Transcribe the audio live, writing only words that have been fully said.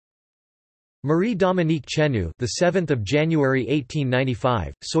Marie-Dominique Chenu, the 7th of January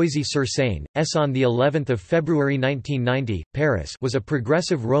 1895, Soisy-sur-Seine, Essonne, the 11th of February 1990, Paris, was a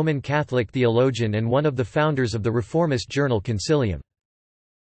progressive Roman Catholic theologian and one of the founders of the reformist journal Concilium.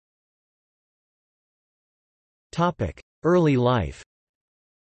 Topic: Early life.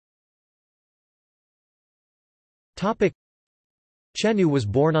 Topic: Chenu was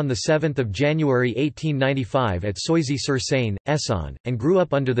born on 7 January 1895 at Soisy-sur-Seine, Essonne, and grew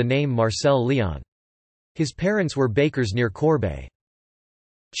up under the name Marcel Léon. His parents were bakers near Corbeil.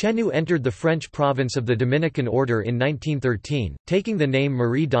 Chenu entered the French province of the Dominican order in 1913, taking the name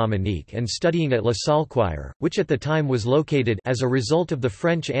Marie-Dominique and studying at La Salle Choir, which at the time was located as a result of the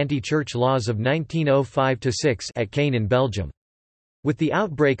French anti-church laws of 1905–6 at Caen in Belgium. With the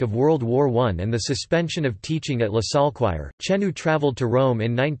outbreak of World War I and the suspension of teaching at La Salle Choir, Chenu travelled to Rome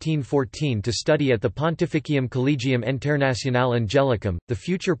in 1914 to study at the Pontificium Collegium Internationale Angelicum, the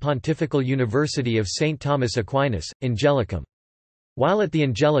future Pontifical University of St. Thomas Aquinas, Angelicum. While at the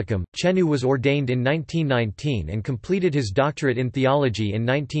Angelicum, Chenu was ordained in 1919 and completed his doctorate in theology in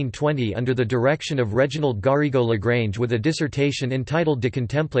 1920 under the direction of Reginald Garrigou-Lagrange with a dissertation entitled De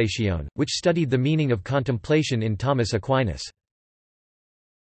Contemplatione, which studied the meaning of contemplation in Thomas Aquinas.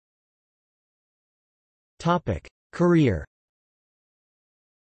 Career.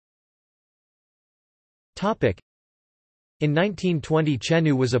 In 1920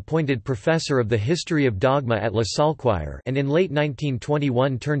 Chenu was appointed professor of the history of dogma at La Salle Choir and in late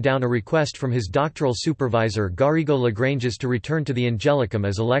 1921 turned down a request from his doctoral supervisor Garrigou-Lagrange to return to the Angelicum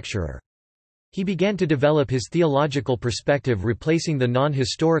as a lecturer. He began to develop his theological perspective, replacing the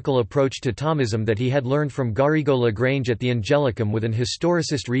non-historical approach to Thomism that he had learned from Garrigou-Lagrange at the Angelicum with an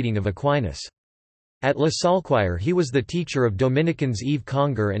historicist reading of Aquinas. At La Salle Choir he was the teacher of Dominicans Yves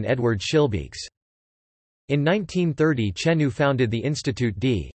Conger and Edward Schilbiggs. In 1930 Chenu founded the Institut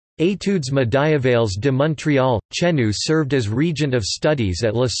d'études médiévales de Montréal. Chenu served as regent of studies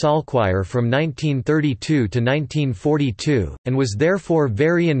at La Salle Choir from 1932 to 1942, and was therefore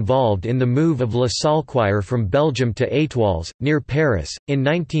very involved in the move of La Salle Choir from Belgium to Étoiles, near Paris, in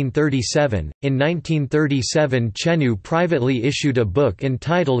 1937. In 1937 Chenu privately issued a book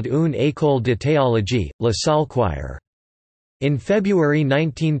entitled Une école de théologie, La Salle Choir. In February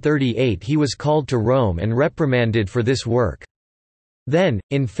 1938 he was called to Rome and reprimanded for this work. Then,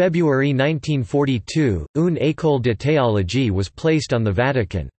 in February 1942, Une école de théologie was placed on the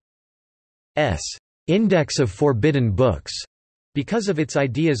Vatican's Index of Forbidden Books, because of its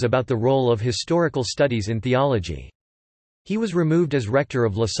ideas about the role of historical studies in theology. He was removed as rector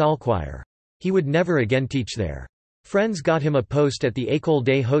of La Salle Choir. He would never again teach there. Friends got him a post at the École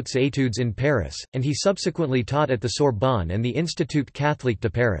des Hautes Études in Paris, and he subsequently taught at the Sorbonne and the Institut Catholique de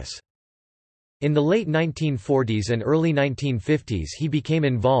Paris. In the late 1940s and early 1950s he became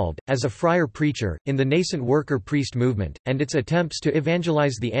involved, as a friar preacher, in the nascent worker-priest movement, and its attempts to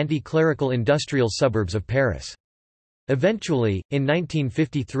evangelize the anti-clerical industrial suburbs of Paris. Eventually, in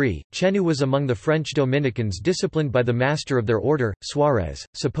 1953, Chenu was among the French Dominicans disciplined by the master of their order, Suarez,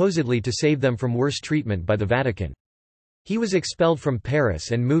 supposedly to save them from worse treatment by the Vatican. He was expelled from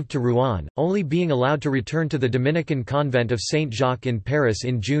Paris and moved to Rouen, only being allowed to return to the Dominican convent of Saint-Jacques in Paris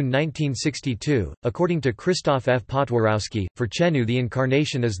in June 1962. According to Christoph F. Potworowski, for Chenu the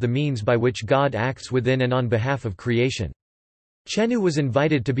Incarnation is the means by which God acts within and on behalf of creation. Chenu was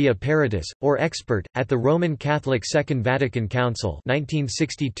invited to be a peritus, or expert, at the Roman Catholic Second Vatican Council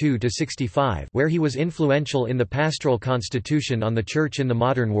 1962–65, where he was influential in the pastoral constitution on the Church in the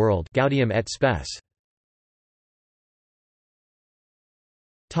Modern World, Gaudium et Spes.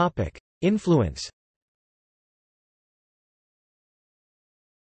 Influence.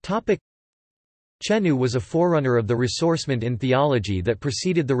 Chenu was a forerunner of the ressourcement in theology that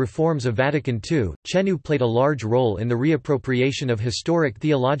preceded the reforms of Vatican II. Chenu played a large role in the reappropriation of historic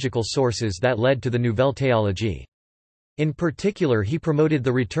theological sources that led to the Nouvelle Théologie. In particular, he promoted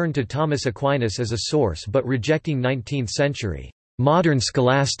the return to Thomas Aquinas as a source but rejecting 19th-century modern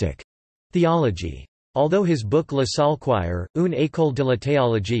scholastic theology. Although his book La Salle Choir, Une école de la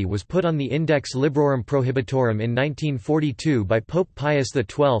théologie was put on the Index Librorum Prohibitorum in 1942 by Pope Pius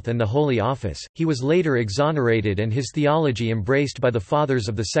XII and the Holy Office, he was later exonerated and his theology embraced by the Fathers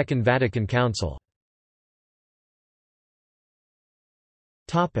of the Second Vatican Council.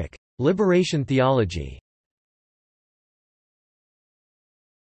 Liberation theology.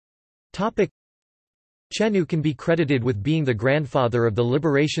 Chenu can be credited with being the grandfather of the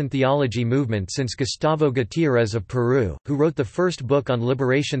liberation theology movement since Gustavo Gutiérrez of Peru, who wrote the first book on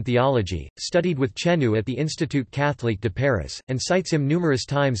liberation theology, studied with Chenu at the Institut Catholique de Paris, and cites him numerous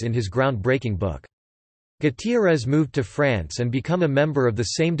times in his ground-breaking book. Gutiérrez moved to France and became a member of the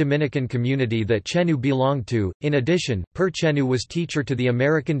same Dominican community that Chenu belonged to. In addition, Per Chenu was teacher to the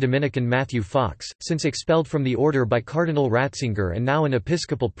American Dominican Matthew Fox, since expelled from the order by Cardinal Ratzinger and now an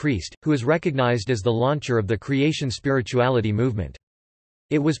Episcopal priest, who is recognized as the launcher of the creation spirituality movement.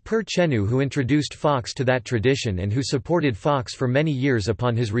 It was Per Chenu who introduced Fox to that tradition and who supported Fox for many years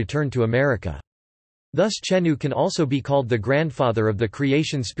upon his return to America. Thus Chenu can also be called the grandfather of the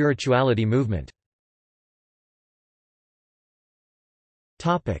creation spirituality movement.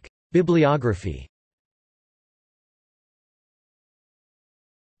 Bibliography.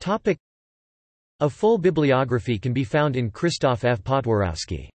 A full bibliography can be found in Krzysztof F.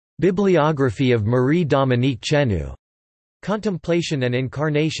 Potworowski, Bibliography of Marie-Dominique Chenu. Contemplation and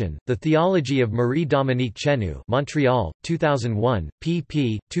Incarnation, The Theology of Marie-Dominique Chenu, Montreal, 2001,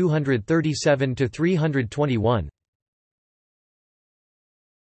 pp. 237–321.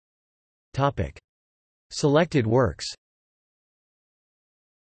 Selected works.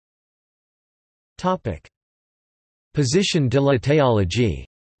 Position de la théologie.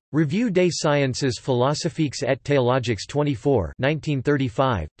 Revue des sciences philosophiques et théologiques 24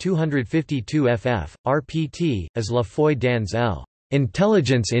 1935, 252 ff. rpt. As la foi dans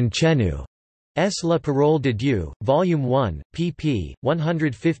l'intelligence in Chenu. S. La Parole de Dieu, Volume 1, pp.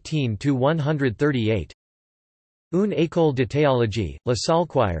 115–138. Une école de théologie, La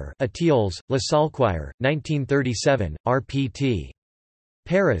Salquire, Étiolles, La Salquire, 1937, rpt.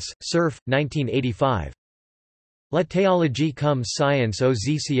 Paris, Cerf, 1985. La théologie comme science aux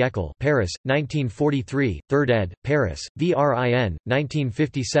siècles, Paris, 1943, 3rd ed., Paris, VRIN,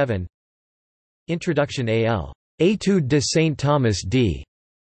 1957. Introduction à l'Étude de Saint Thomas d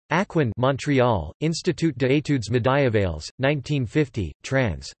Aquin, Montreal, Institut d'études médiévales, 1950,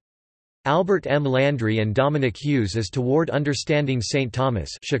 trans. Albert M. Landry and Dominic Hughes as Toward Understanding St. Thomas,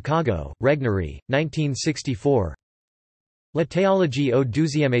 Chicago, Regnery, 1964. La théologie au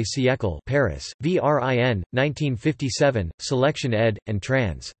XIIe siècle, Paris, VRIN, 1957, selection ed. and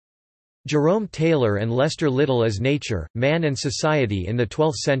trans. Jerome Taylor and Lester Little as Nature, Man and Society in the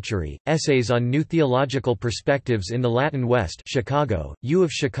Twelfth Century, Essays on New Theological Perspectives in the Latin West, Chicago, U of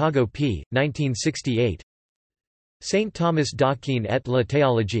Chicago p. 1968. Saint Thomas d'Aquin et la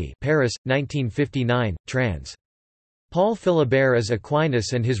théologie, Paris, 1959, trans. Paul Philibert as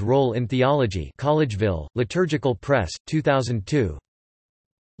Aquinas and His Role in Theology, Collegeville, Liturgical Press, 2002.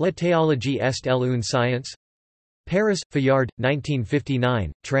 La théologie est-elle une science? Paris, Fayard,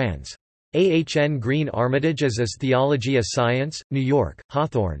 1959, trans. A.H.N. Green Armitage as Is Theology a Science? New York,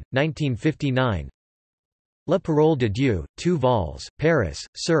 Hawthorne, 1959. La Parole de Dieu, 2 vols, Paris,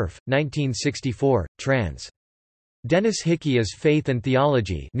 Cerf, 1964, trans. Dennis Hickey as Faith and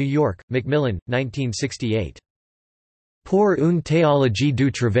Theology, New York, Macmillan, 1968. Pour une théologie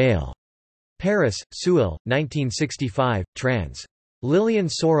du travail. Paris, Seuil, 1965, trans. Lillian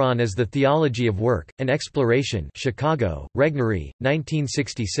Soron as The Theology of Work, An Exploration, Chicago, Regnery,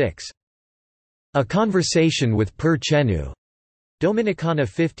 1966. A Conversation with Per Chenu. Dominicana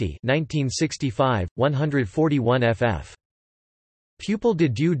 50, 1965, 141 ff. Pupil de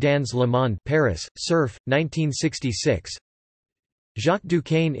Dieu dans le Monde, Paris, Cerf, 1966. Jacques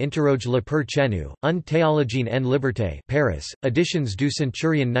Duquesne interroge le Per Chenu, Une théologie en liberté, Paris, Editions du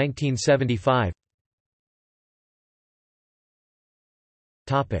Centurion 1975.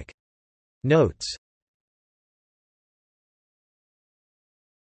 Notes.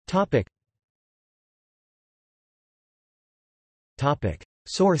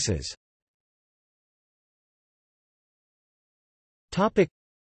 Sources.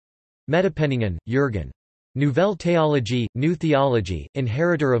 Mettepenningen, Jürgen. Nouvelle Théologie, New Theology,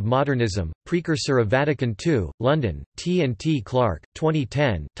 Inheritor of Modernism, Precursor of Vatican II, London, T&T Clark,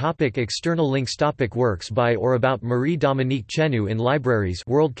 2010. External links. Works by or about Marie-Dominique Chenu in libraries.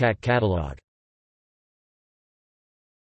 WorldCat catalog.